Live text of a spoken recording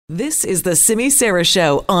This is the Simi Sara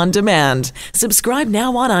Show on demand. Subscribe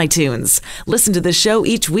now on iTunes. Listen to the show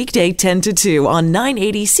each weekday 10 to 2 on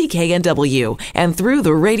 980 CKNW and through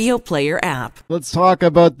the Radio Player app. Let's talk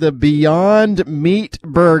about the Beyond Meat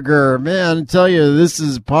Burger. Man, I tell you, this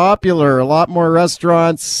is popular. A lot more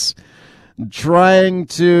restaurants trying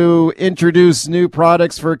to introduce new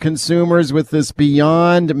products for consumers with this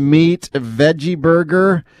Beyond Meat Veggie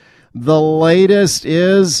Burger. The latest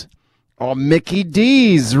is Mickey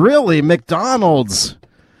D's, really, McDonald's,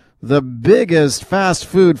 the biggest fast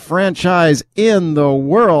food franchise in the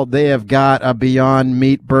world. They have got a Beyond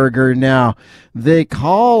Meat Burger now. They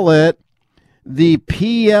call it the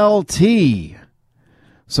PLT.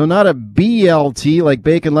 So not a BLT like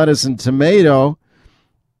bacon, lettuce, and tomato.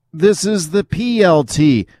 This is the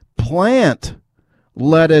PLT, plant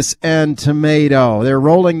lettuce and tomato. They're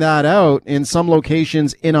rolling that out in some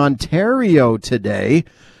locations in Ontario today.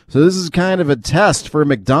 So this is kind of a test for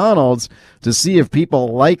McDonald's to see if people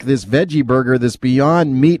like this veggie burger, this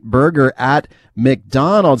Beyond Meat Burger at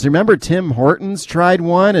McDonald's. Remember Tim Hortons tried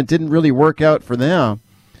one? It didn't really work out for them.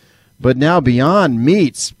 But now Beyond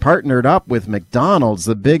Meat's partnered up with McDonald's,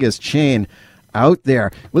 the biggest chain out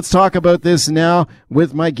there. Let's talk about this now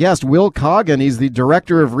with my guest, Will Coggin. He's the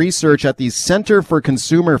Director of Research at the Center for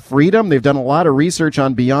Consumer Freedom. They've done a lot of research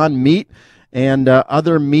on Beyond Meat and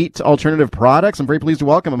other meat alternative products. I'm very pleased to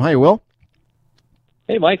welcome him. Hi, Will.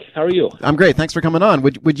 Hey, Mike. How are you? I'm great. Thanks for coming on.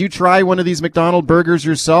 Would you try one of these McDonald's burgers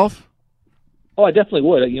yourself? Oh, I definitely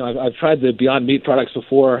would. I've tried the Beyond Meat products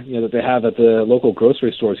before, that they have at the local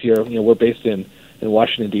grocery stores here. We're based in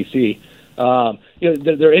Washington, D.C.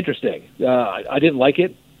 They're interesting. I didn't like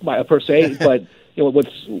it per se, but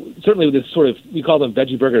what's certainly with this sort of, we call them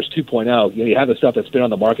veggie burgers 2.0. You have the stuff that's been on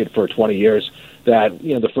the market for 20 years that,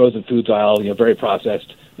 the frozen foods aisle, very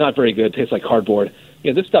processed, not very good, tastes like cardboard.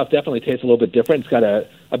 This stuff definitely tastes a little bit different. It's got a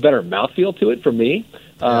better mouthfeel to it for me,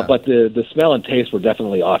 but the smell and taste were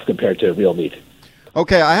definitely off compared to real meat.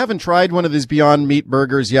 Okay, I haven't tried one of these Beyond Meat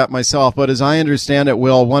burgers yet myself, but as I understand it,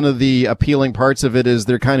 Will, one of the appealing parts of it is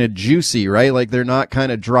they're kind of juicy, right? Like they're not kind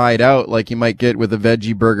of dried out like you might get with a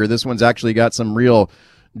veggie burger. This one's actually got some real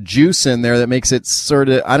juice in there that makes it sort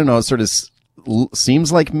of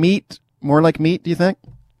seems like meat, more like meat, do you think?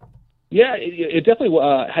 Yeah, it definitely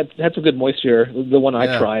had some good moisture, the one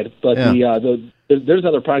I tried. But there's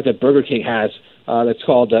another product that Burger King has that's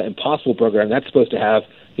called Impossible Burger, and that's supposed to have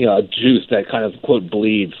a juice that kind of, quote,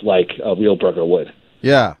 bleeds like a real burger would.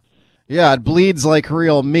 Yeah, it bleeds like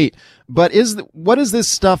real meat. But what is this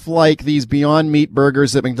stuff like, these Beyond Meat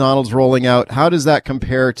burgers that McDonald's rolling out? How does that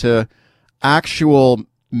compare to actual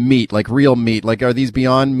meat, like real meat? Like, are these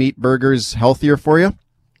Beyond Meat burgers healthier for you?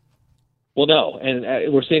 Well, no,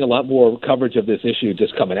 and we're seeing a lot more coverage of this issue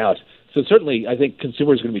just coming out. So certainly, I think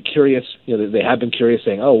consumers are going to be curious. They have been curious,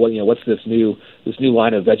 saying, "Oh, well, what's this new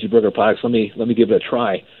line of veggie burger products? Let me give it a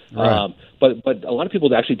try." Right. But a lot of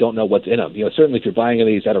people actually don't know what's in them. Certainly, if you're buying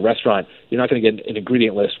these at a restaurant, you're not going to get an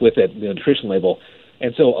ingredient list with it, the nutrition label.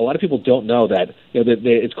 And so a lot of people don't know that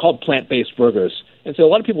it's called plant-based burgers. And so a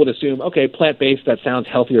lot of people would assume, okay, plant-based, that sounds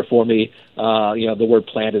healthier for me. The word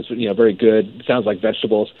plant is very good. It sounds like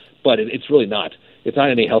vegetables, but it's really not. It's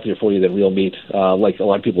not any healthier for you than real meat, like a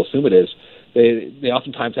lot of people assume it is. They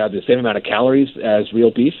oftentimes have the same amount of calories as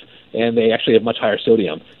real beef, and they actually have much higher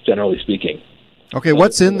sodium, generally speaking. Okay,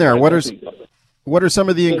 what's in there? What are some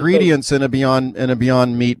of the ingredients in a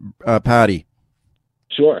Beyond Meat patty?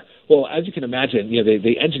 Sure. Well, as you can imagine,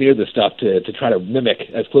 they engineer this stuff to try to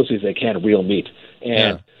mimic as closely as they can real meat.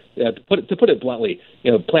 And to put it bluntly,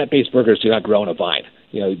 plant-based burgers do not grow on a vine.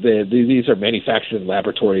 These are manufactured in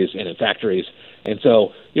laboratories and in factories. And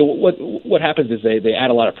so, what happens is they add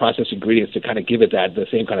a lot of processed ingredients to kind of give it the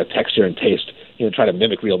same kind of texture and taste, try to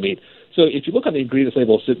mimic real meat. So if you look on the ingredients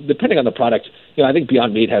labels, depending on the product, I think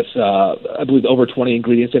Beyond Meat has, I believe, over 20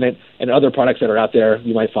 ingredients in it. And other products that are out there,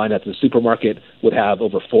 you might find that the supermarket would have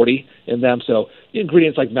over 40 in them. So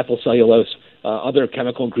ingredients like methylcellulose, other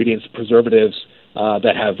chemical ingredients, preservatives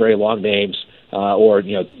that have very long names, or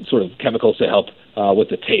sort of chemicals to help with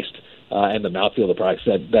the taste and the mouthfeel of the products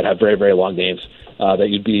that have very, very long names that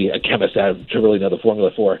you'd be a chemist to really know the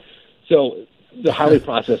formula for. So the highly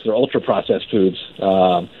processed or ultra-processed foods,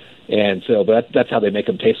 and so but that's how they make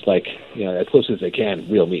them taste like, as close as they can,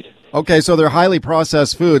 real meat. Okay, so they're highly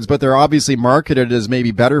processed foods, but they're obviously marketed as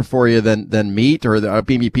maybe better for you than meat, or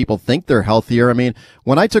maybe people think they're healthier. I mean,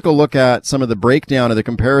 when I took a look at some of the breakdown of the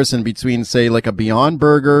comparison between, say, like a Beyond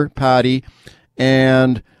Burger patty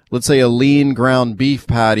and, let's say, a lean ground beef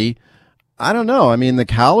patty, I don't know. I mean, the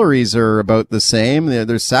calories are about the same.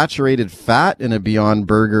 There's saturated fat in a Beyond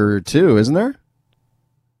Burger too, isn't there?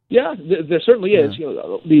 Yeah, there certainly is. You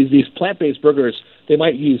know, these plant-based burgers, they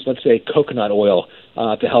might use, let's say, coconut oil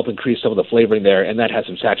to help increase some of the flavoring there, and that has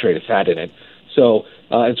some saturated fat in it. So,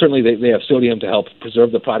 and certainly they have sodium to help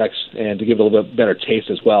preserve the products and to give it a little bit better taste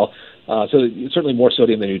as well. So certainly more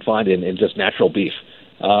sodium than you'd find in just natural beef.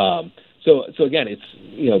 So again, it's,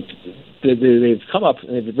 you know, they've come up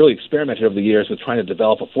and they've really experimented over the years with trying to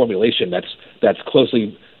develop a formulation that's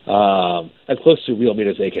closely as close to real meat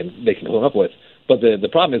as they can come up with. But the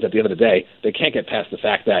problem is, at the end of the day, they can't get past the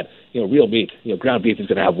fact that, you know, real meat, you know, ground beef is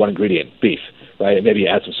going to have one ingredient, beef, right? And maybe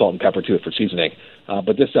add some salt and pepper to it for seasoning.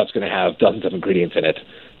 But this stuff's going to have dozens of ingredients in it.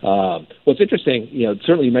 What's interesting, you know,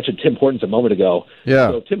 certainly you mentioned Tim Hortons a moment ago. Yeah.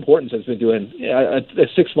 So Tim Hortons has been doing a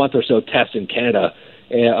 6-month or so test in Canada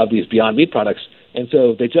of these Beyond Meat products. And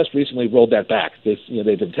so they just recently rolled that back. They've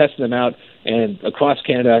been testing them out and across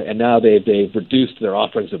Canada, and now they've reduced their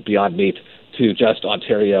offerings of Beyond Meat to just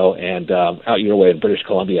Ontario and out your way in British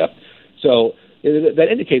Columbia. So that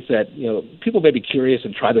indicates that, you know, people may be curious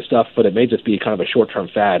and try the stuff, but it may just be kind of a short-term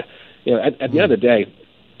fad. You know, at the end of the day,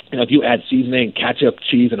 you know, if you add seasoning, ketchup,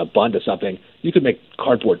 cheese, and a bun to something, you could make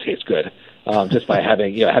cardboard taste good just by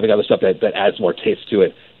having other stuff that adds more taste to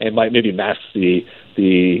it and might maybe mask the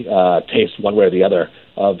taste one way or the other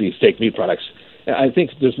of these steak meat products. I think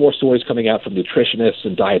there's more stories coming out from nutritionists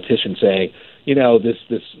and dietitians saying, you know, this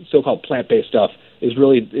so-called plant-based stuff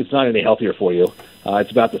it's not any healthier for you.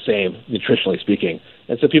 It's about the same, nutritionally speaking.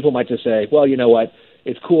 And so people might just say, well, you know what,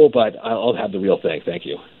 it's cool, but I'll have the real thing. Thank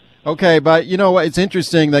you. Okay, but you know what? It's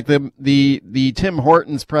interesting. Like the Tim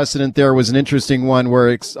Hortons precedent there was an interesting one where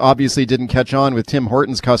it obviously didn't catch on with Tim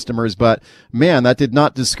Hortons customers, but man, that did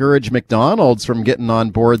not discourage McDonald's from getting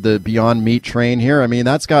on board the Beyond Meat train here. I mean,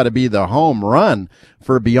 that's got to be the home run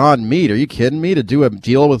for Beyond Meat. Are you kidding me? To do a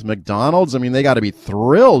deal with McDonald's? I mean, they got to be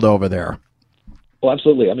thrilled over there. Well,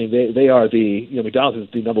 absolutely. I mean, they are McDonald's is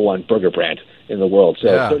the number one burger brand in the world. So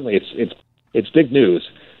certainly it's big news.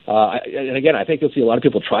 And again, I think you'll see a lot of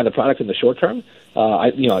people try the product in the short term.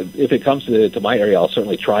 If it comes to my area, I'll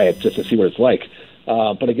certainly try it just to see what it's like.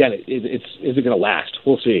 But again, is it going to last?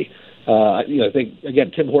 We'll see. I think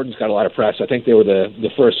again, Tim Hortons got a lot of press. I think they were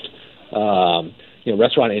the first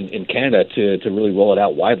restaurant in Canada to really roll it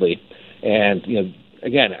out widely. And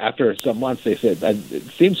again, after some months, they said it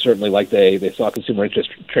seems certainly like they saw consumer interest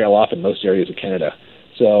trail off in most areas of Canada.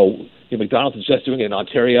 So McDonald's is just doing it in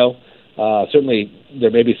Ontario. Certainly,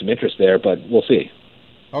 there may be some interest there, but we'll see.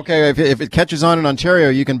 Okay, if it catches on in Ontario,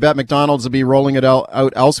 you can bet McDonald's will be rolling it out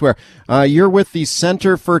elsewhere. You're with the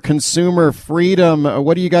Center for Consumer Freedom.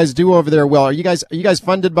 What do you guys do over there, Will? Are you guys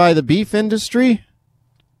funded by the beef industry?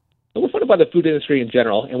 We're funded by the food industry in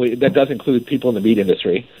general, and that does include people in the meat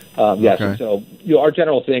industry. Yes, okay. So our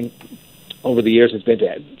general thing over the years has been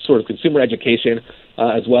to sort of consumer education,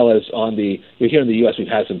 as well as here in the U.S. we've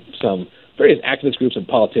had some various activist groups and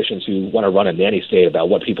politicians who want to run a nanny state about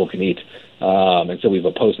what people can eat. And so we've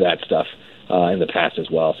opposed that stuff in the past as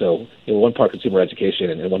well. So one part consumer education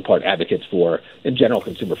and one part advocates for, in general,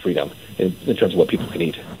 consumer freedom in terms of what people can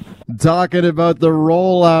eat. Talking about the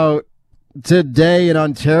rollout today in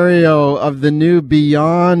Ontario of the new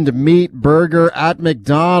Beyond Meat burger at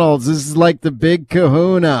McDonald's. This is like the big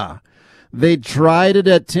kahuna. They tried it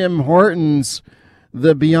at Tim Hortons.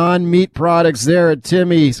 The Beyond Meat products there at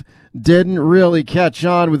Timmy's didn't really catch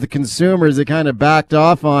on with the consumers. They kind of backed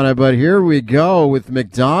off on it, but here we go with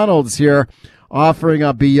McDonald's here offering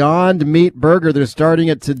a Beyond Meat burger. They're starting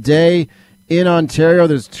it today in Ontario.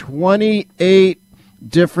 There's 28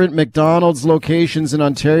 different McDonald's locations in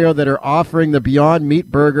Ontario that are offering the Beyond Meat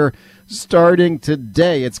burger starting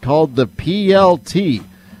today. It's called the PLT,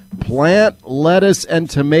 Plant, Lettuce, and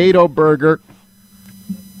Tomato Burger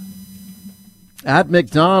at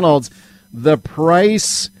McDonald's. The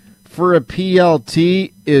price for a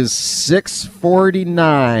PLT is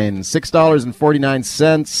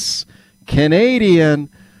 $6.49 Canadian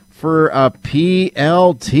for a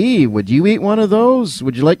PLT. Would you eat one of those?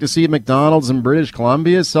 Would you like to see McDonald's in British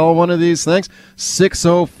Columbia sell one of these things?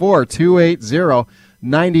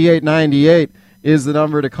 604-280-9898 is the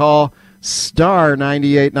number to call. Star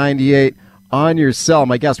 9898 on your cell.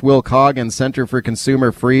 My guest, Will Coggin, Center for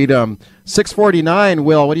Consumer Freedom. $6.49,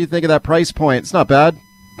 Will. What do you think of that price point? It's not bad.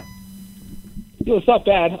 It's not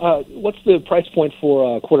bad. What's the price point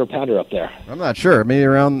for a quarter pounder up there? I'm not sure. Maybe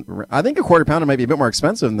I think a quarter pounder might be a bit more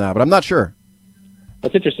expensive than that, but I'm not sure.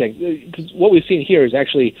 That's interesting. Because what we've seen here is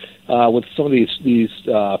actually with some of these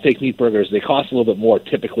fake meat burgers, they cost a little bit more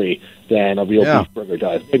typically than a real beef burger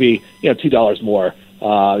does. Maybe $2 more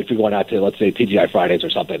if you're going out to, let's say, TGI Fridays or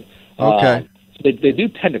something. Okay. So they do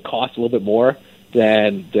tend to cost a little bit more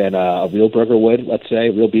than a real burger would. Let's say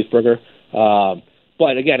a real beef burger. But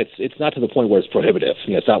But again, it's not to the point where it's prohibitive.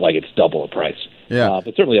 It's not like it's double the price. Yeah.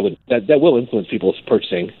 But certainly that will influence people's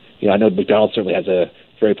purchasing. I know McDonald's certainly has a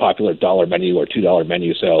very popular $1 menu or $2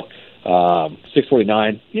 menu. So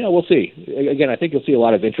 $6.49. We'll see. Again, I think you'll see a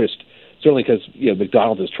lot of interest. Certainly because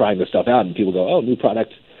McDonald's is trying this stuff out, and people go, "Oh, new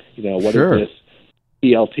product. What Sure. is this?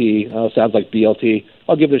 BLT. Oh, sounds like BLT.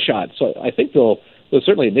 I'll give it a shot." So I think they'll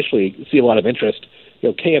certainly initially see a lot of interest.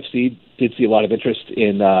 KFC did see a lot of interest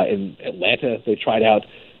in Atlanta. They tried out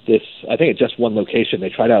this. I think at just one location, they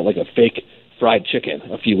tried out like a fake fried chicken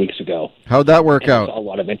a few weeks ago. How'd that work and out? Saw a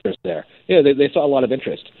lot of interest there. They saw a lot of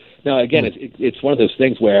interest. Now again, it's one of those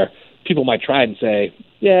things where people might try it and say,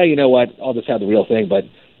 "Yeah, you know what? I'll just have the real thing," but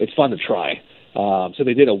it's fun to try. So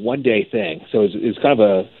they did a one-day thing. So it's kind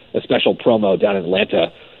of a special promo down in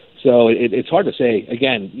Atlanta. So it's hard to say,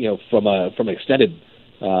 again, from an extended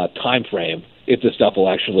time frame, if this stuff will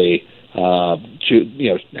actually, how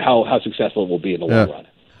successful it will be in the long run.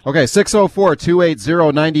 Okay,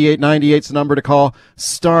 604-280-9898 is the number to call.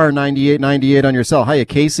 Star 9898 on your cell. Hiya,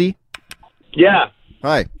 Casey. Yeah.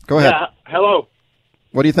 Hi, go ahead. Yeah. Hello.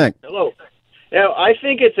 What do you think? Hello. I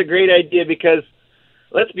think it's a great idea because,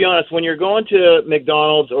 let's be honest, when you're going to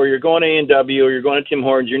McDonald's or you're going to A&W or you're going to Tim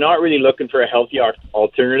Hortons, you're not really looking for a healthy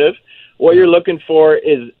alternative. What you're looking for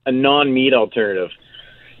is a non-meat alternative.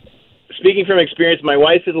 Speaking from experience, my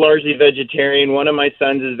wife is largely vegetarian. One of my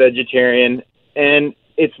sons is vegetarian. And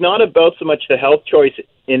it's not about so much the health choice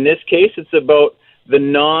in this case. It's about the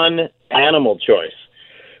non-animal choice.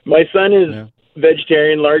 My son is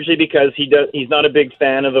vegetarian largely because he's not a big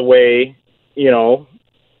fan of the way,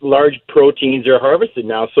 large proteins are harvested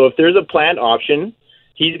now. So if there's a plant option,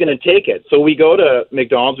 he's going to take it. So we go to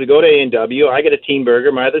McDonald's, we go to A&W. I get a Teen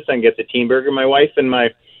Burger. My other son gets a Teen Burger. My wife and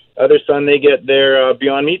my other son, they get their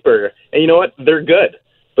Beyond Meat Burger. And you know what? They're good,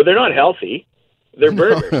 but they're not healthy. They're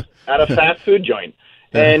burgers at a fast food joint.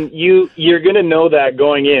 And you're going to know that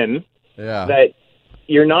going in that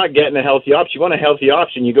you're not getting a healthy option. You want a healthy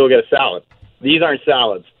option, you go get a salad. These aren't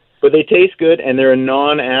salads, but they taste good and they're a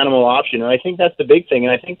non-animal option. And I think that's the big thing.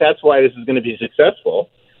 And I think that's why this is going to be successful,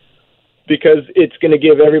 because it's going to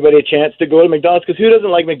give everybody a chance to go to McDonald's. Because who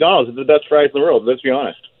doesn't like McDonald's? It's the best fries in the world. Let's be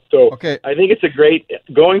honest. So I think it's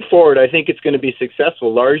going forward, I think it's going to be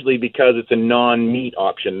successful largely because it's a non-meat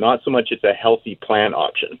option, not so much it's a healthy plant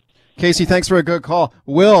option. Casey, thanks for a good call.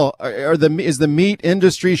 Will, is the meat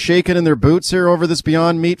industry shaking in their boots here over this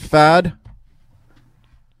Beyond Meat fad?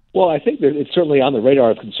 Well, I think that it's certainly on the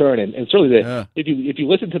radar of concern, and certainly if you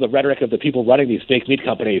listen to the rhetoric of the people running these fake meat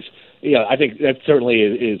companies, I think that certainly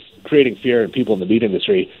is creating fear in people in the meat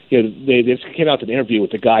industry. They just came out with an interview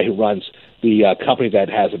with the guy who runs the company that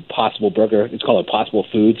has Impossible Burger. It's called Impossible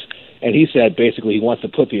Foods, and he said basically he wants to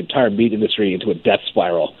put the entire meat industry into a death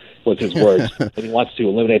spiral, was his words, and he wants to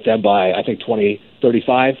eliminate them by, I think,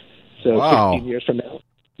 2035, so 16 years from now.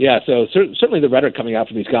 Yeah, so certainly the rhetoric coming out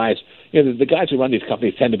from these guys, the guys who run these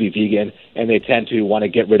companies tend to be vegan, and they tend to want to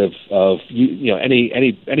get rid of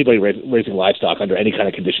anybody raising livestock under any kind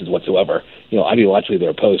of conditions whatsoever. Ideologically they're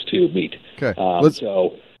opposed to meat. Okay.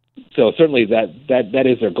 So certainly that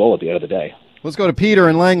is their goal at the end of the day. Let's go to Peter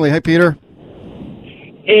in Langley. Hey, Peter.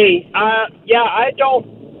 Hey, I don't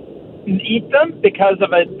eat them because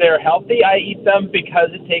they're healthy. I eat them because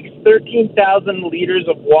it takes 13,000 liters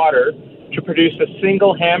of water to produce a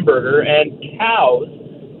single hamburger, and cows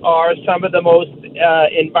are some of the most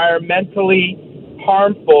environmentally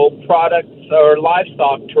harmful products or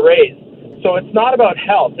livestock to raise. So it's not about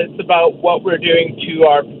health, it's about what we're doing to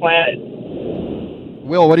our planet.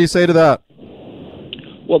 Will, what do you say to that?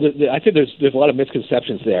 Well, I think there's a lot of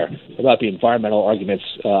misconceptions there about the environmental arguments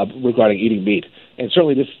regarding eating meat. And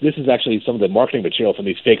certainly this is actually some of the marketing material from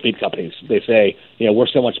these fake meat companies. They say, we're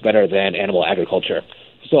so much better than animal agriculture.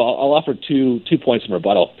 So I'll offer two points in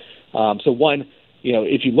rebuttal. So one,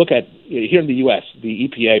 if you look at here in the U.S., the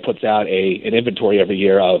EPA puts out an inventory every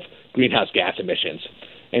year of greenhouse gas emissions.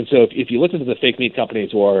 And so if you listen to the fake meat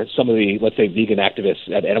companies or some of the, let's say, vegan activists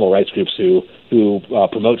at animal rights groups who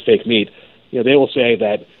promote fake meat, they will say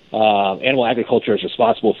that animal agriculture is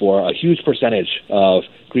responsible for a huge percentage of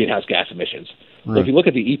greenhouse gas emissions. Right. So if you look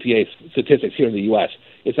at the EPA statistics here in the U.S.,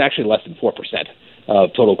 it's actually less than 4%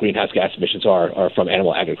 of total greenhouse gas emissions are from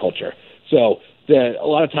animal agriculture. So a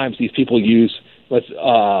lot of times these people use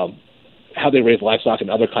how they raise livestock in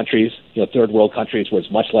other countries, third world countries where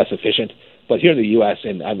it's much less efficient. But here in the U.S.,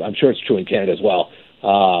 and I'm sure it's true in Canada as well,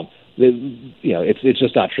 it's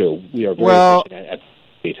just not true. We are very efficient at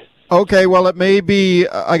meat. Okay, well, it may be,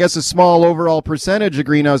 I guess, a small overall percentage of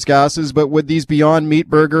greenhouse gases, but would these Beyond Meat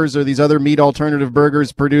burgers or these other meat alternative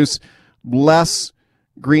burgers produce less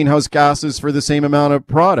greenhouse gases for the same amount of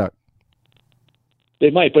product? They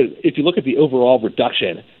might, but if you look at the overall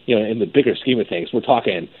reduction, in the bigger scheme of things, we're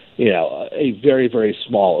talking, a very, very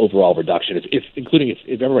small overall reduction, including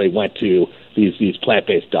if everybody went to these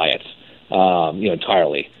plant-based diets,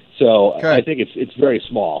 entirely. So okay. I think it's very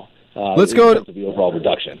small. Let's go to the overall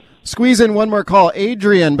reduction. Squeeze in one more call.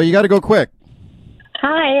 Adrian, but you got to go quick.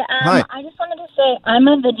 Hi. Hi. I just wanted to say I'm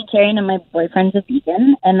a vegetarian and my boyfriend's a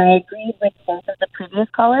vegan, and I agreed with both of the previous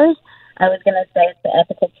callers. I was going to say it's the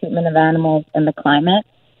ethical treatment of animals and the climate.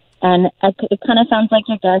 And it kind of sounds like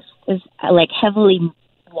your guest is heavily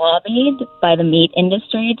lobbied by the meat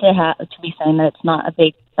industry to be saying that it's not a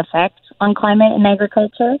big effect on climate and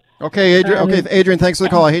agriculture. Okay, Adrian. Adrian, thanks for the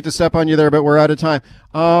call. I hate to step on you there, but we're out of time.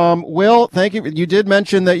 Will, thank you. You did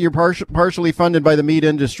mention that you're partially funded by the meat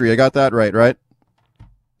industry. I got that right?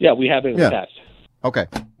 Yeah, we have it in the past. Okay.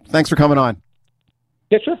 Thanks for coming on.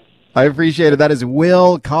 Yeah, sure. I appreciate it. That is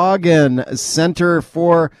Will Coggin, Center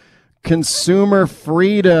for Consumer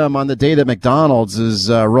Freedom, on the day that McDonald's is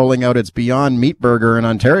rolling out its Beyond Meat Burger in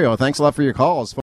Ontario. Thanks a lot for your calls.